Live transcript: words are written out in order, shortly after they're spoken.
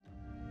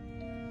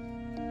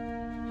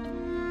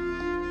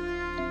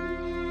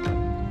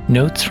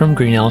Notes from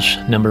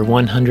Greenelsh number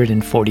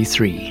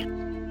 143.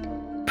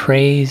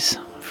 Praise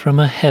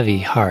from a Heavy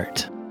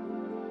Heart.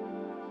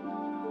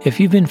 If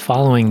you've been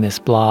following this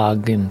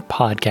blog and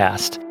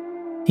podcast,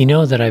 you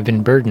know that I've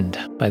been burdened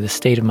by the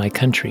state of my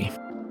country,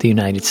 the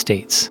United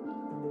States.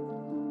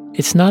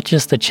 It's not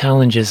just the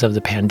challenges of the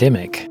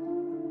pandemic,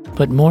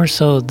 but more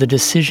so the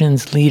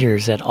decisions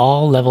leaders at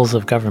all levels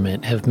of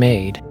government have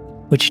made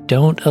which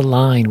don't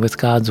align with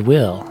God's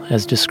will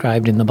as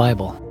described in the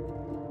Bible.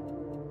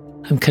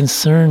 I'm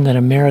concerned that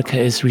America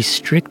is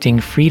restricting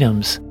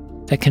freedoms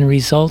that can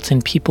result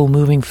in people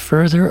moving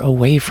further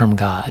away from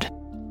God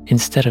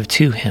instead of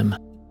to Him.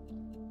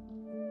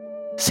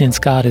 Since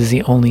God is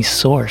the only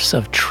source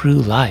of true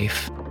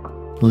life,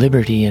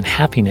 liberty, and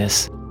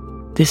happiness,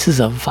 this is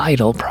a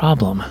vital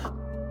problem.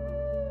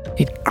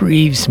 It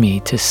grieves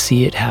me to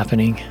see it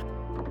happening.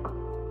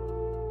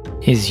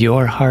 Is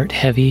your heart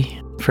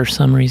heavy for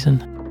some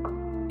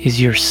reason?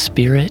 Is your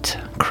spirit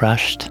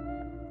crushed?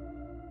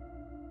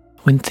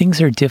 When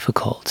things are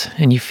difficult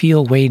and you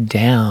feel weighed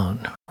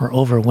down or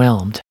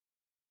overwhelmed,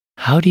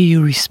 how do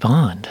you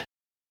respond?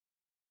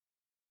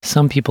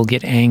 Some people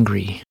get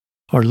angry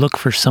or look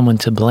for someone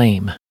to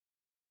blame.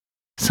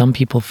 Some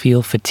people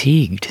feel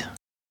fatigued,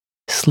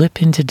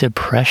 slip into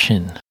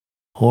depression,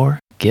 or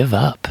give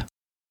up.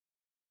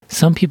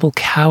 Some people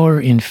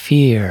cower in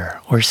fear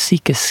or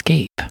seek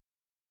escape.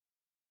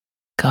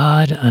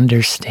 God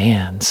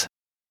understands,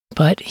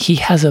 but He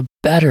has a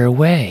better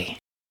way.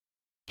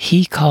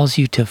 He calls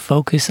you to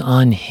focus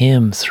on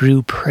Him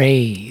through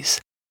praise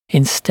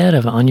instead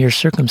of on your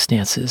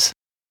circumstances.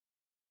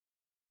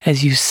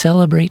 As you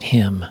celebrate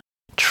Him,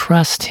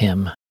 trust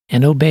Him,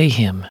 and obey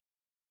Him,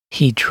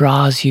 He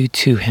draws you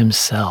to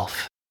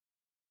Himself.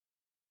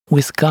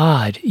 With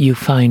God, you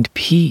find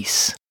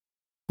peace,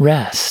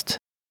 rest,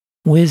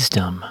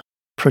 wisdom,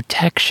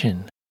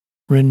 protection,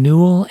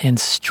 renewal, and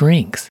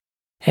strength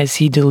as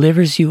He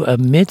delivers you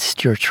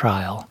amidst your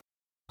trial,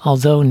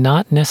 although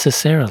not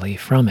necessarily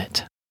from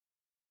it.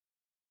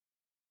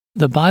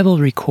 The Bible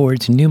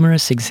records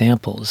numerous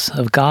examples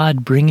of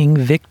God bringing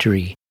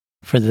victory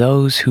for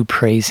those who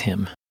praise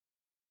Him.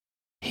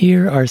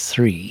 Here are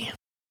 3.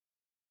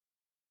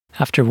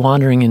 After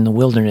wandering in the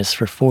wilderness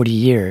for 40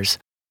 years,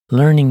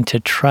 learning to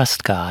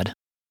trust God,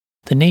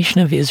 the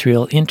nation of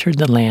Israel entered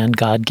the land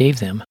God gave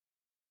them,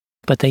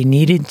 but they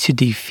needed to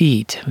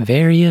defeat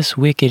various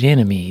wicked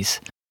enemies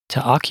to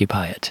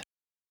occupy it.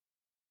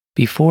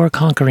 Before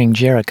conquering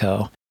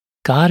Jericho,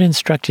 God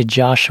instructed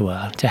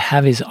Joshua to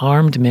have his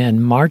armed men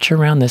march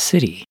around the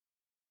city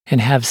and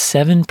have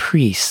 7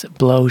 priests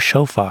blow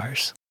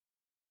shofars.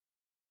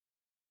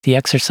 The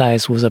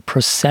exercise was a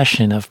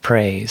procession of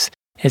praise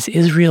as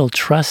Israel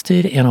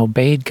trusted and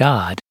obeyed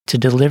God to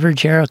deliver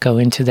Jericho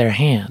into their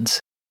hands,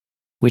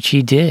 which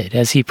He did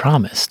as He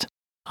promised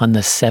on the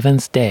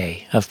 7th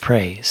day of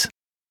praise.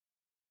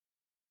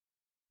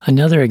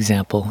 Another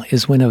example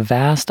is when a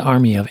vast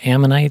army of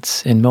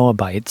Ammonites and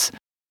Moabites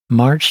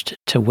marched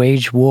to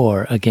wage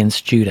war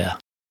against Judah.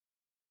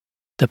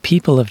 The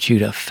people of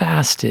Judah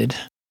fasted,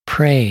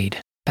 prayed,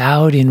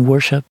 bowed in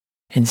worship,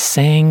 and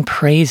sang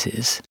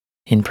praises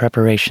in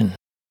preparation.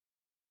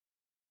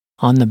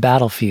 On the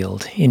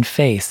battlefield, in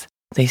faith,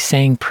 they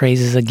sang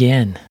praises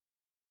again.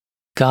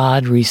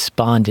 God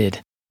responded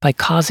by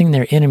causing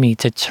their enemy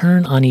to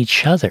turn on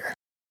each other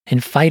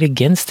and fight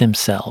against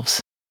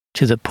themselves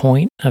to the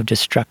point of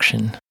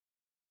destruction.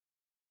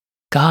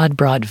 God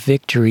brought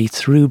victory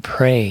through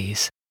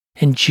praise,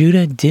 and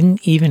Judah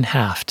didn't even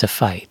have to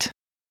fight.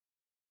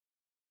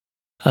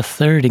 A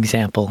third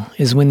example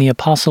is when the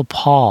Apostle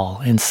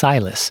Paul and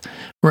Silas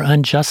were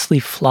unjustly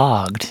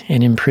flogged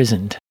and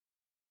imprisoned.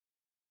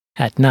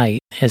 At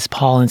night, as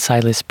Paul and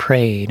Silas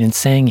prayed and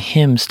sang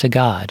hymns to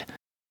God,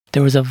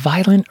 there was a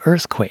violent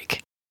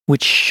earthquake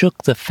which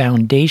shook the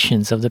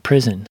foundations of the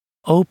prison,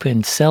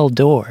 opened cell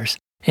doors,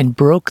 and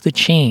broke the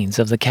chains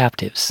of the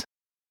captives.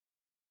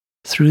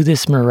 Through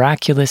this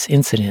miraculous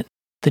incident,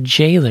 the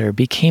jailer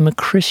became a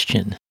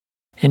Christian,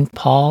 and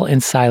Paul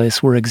and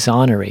Silas were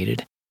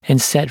exonerated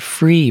and set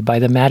free by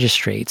the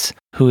magistrates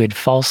who had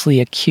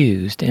falsely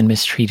accused and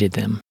mistreated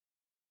them.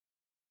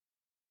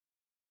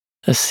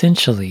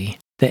 Essentially,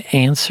 the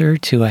answer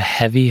to a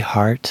heavy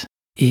heart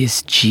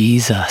is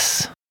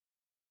Jesus.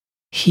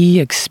 He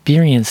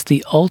experienced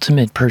the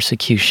ultimate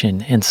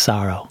persecution and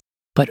sorrow,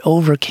 but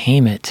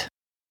overcame it.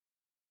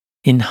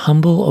 In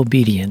humble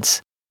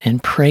obedience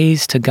and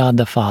praise to God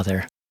the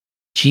Father,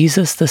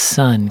 Jesus the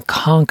Son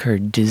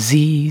conquered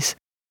disease,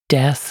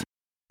 death,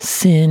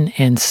 sin,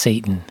 and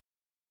Satan.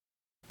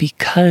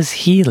 Because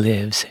He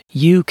lives,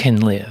 you can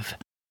live.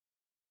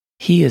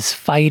 He is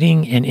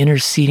fighting and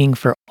interceding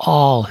for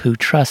all who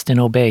trust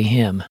and obey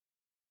Him.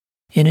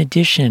 In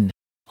addition,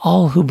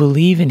 all who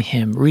believe in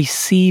Him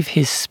receive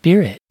His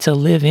Spirit to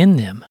live in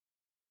them.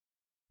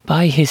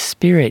 By His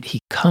Spirit, He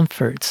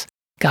comforts,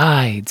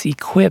 guides,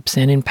 equips,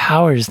 and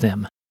empowers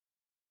them.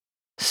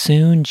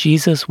 Soon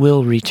Jesus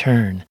will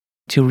return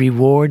to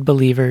reward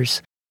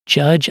believers,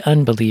 judge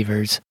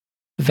unbelievers,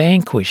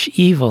 vanquish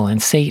evil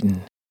and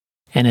Satan,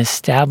 and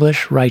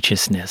establish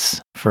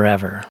righteousness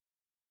forever.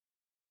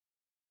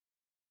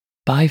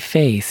 by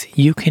faith,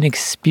 you can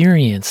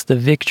experience the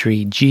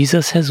victory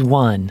Jesus has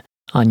won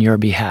on your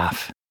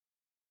behalf.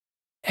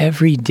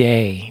 Every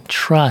day,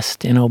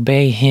 trust and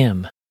obey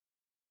Him.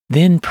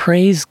 Then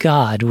praise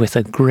God with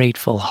a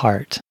grateful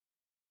heart.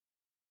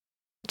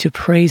 To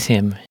praise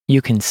Him,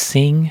 you can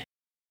sing,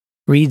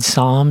 read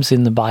psalms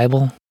in the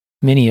Bible,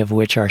 many of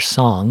which are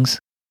songs,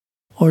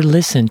 or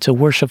listen to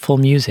worshipful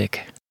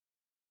music.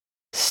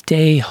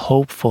 Stay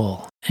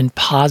hopeful and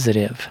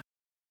positive.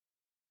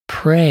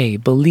 Pray,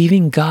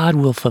 believing God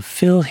will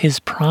fulfill His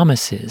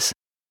promises.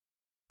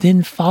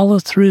 Then follow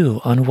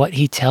through on what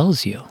He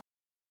tells you.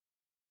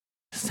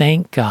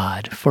 Thank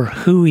God for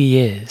who He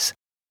is,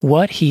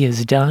 what He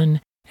has done,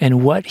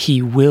 and what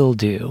He will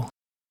do.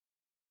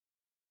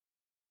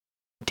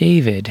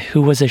 David,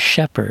 who was a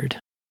shepherd,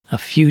 a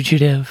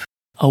fugitive,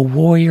 a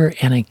warrior,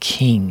 and a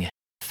king,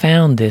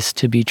 found this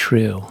to be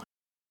true.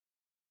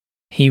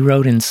 He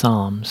wrote in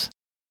Psalms,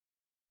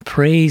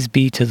 "Praise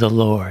be to the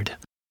Lord,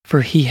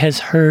 for He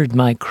has heard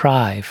my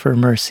cry for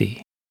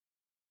mercy.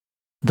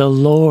 The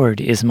Lord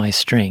is my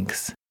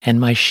strength and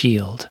my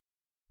shield.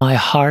 My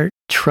heart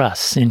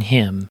trusts in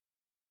Him,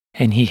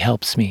 and He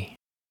helps me.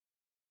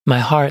 My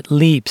heart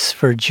leaps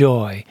for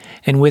joy,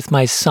 and with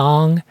my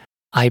song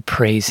I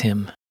praise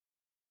Him.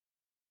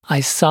 I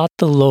sought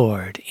the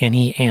Lord, and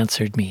He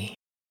answered me.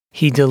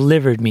 He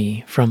delivered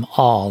me from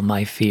all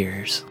my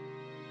fears."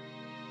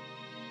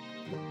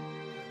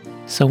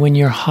 So when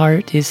your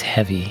heart is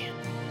heavy,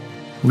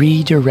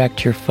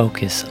 redirect your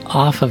focus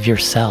off of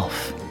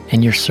yourself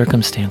and your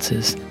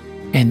circumstances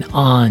and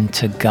on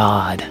to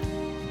God.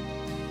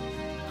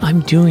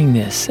 I'm doing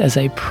this as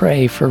I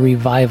pray for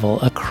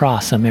revival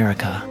across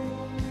America.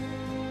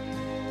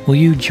 Will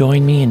you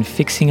join me in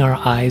fixing our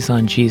eyes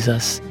on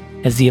Jesus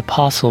as the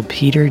Apostle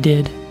Peter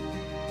did?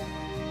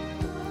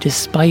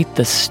 Despite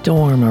the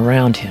storm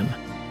around him,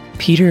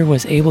 Peter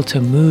was able to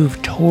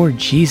move toward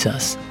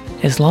Jesus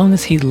as long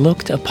as he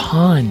looked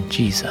upon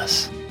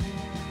Jesus.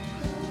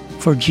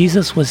 For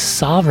Jesus was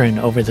sovereign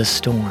over the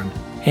storm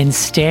and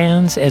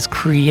stands as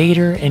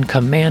creator and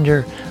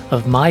commander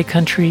of my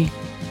country,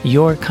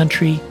 your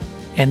country,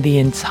 and the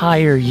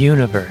entire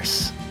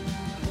universe.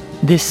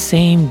 This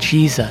same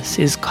Jesus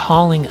is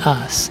calling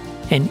us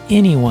and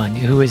anyone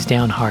who is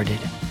downhearted.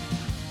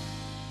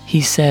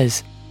 He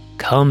says,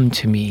 "Come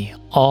to me,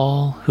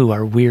 all who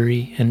are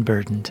weary and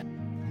burdened,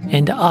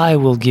 and I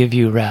will give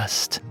you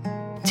rest.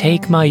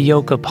 Take my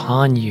yoke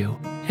upon you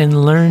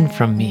and learn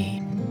from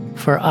me,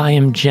 for I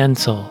am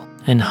gentle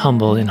and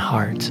humble in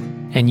heart,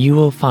 and you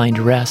will find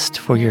rest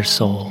for your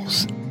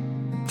souls.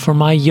 For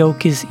my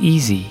yoke is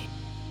easy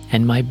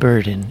and my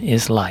burden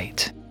is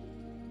light."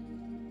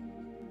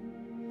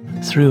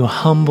 Through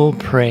humble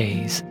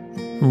praise,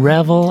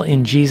 revel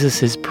in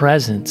Jesus'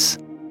 presence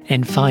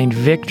and find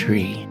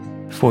victory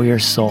for your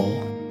soul.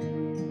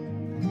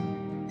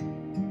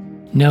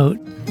 Note,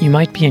 you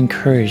might be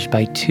encouraged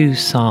by two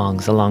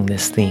songs along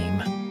this theme.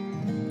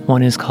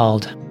 One is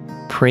called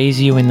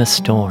 "Praise You in the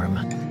Storm"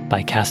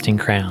 by Casting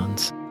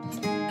Crowns,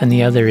 and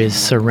the other is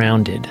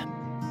 "Surrounded"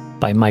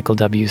 by Michael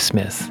W.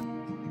 Smith.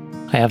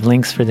 I have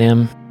links for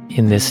them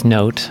in this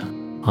note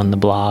on the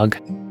blog,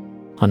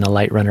 on the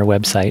Light Runner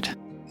website,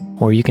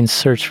 or you can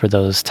search for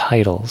those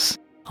titles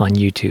on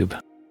YouTube.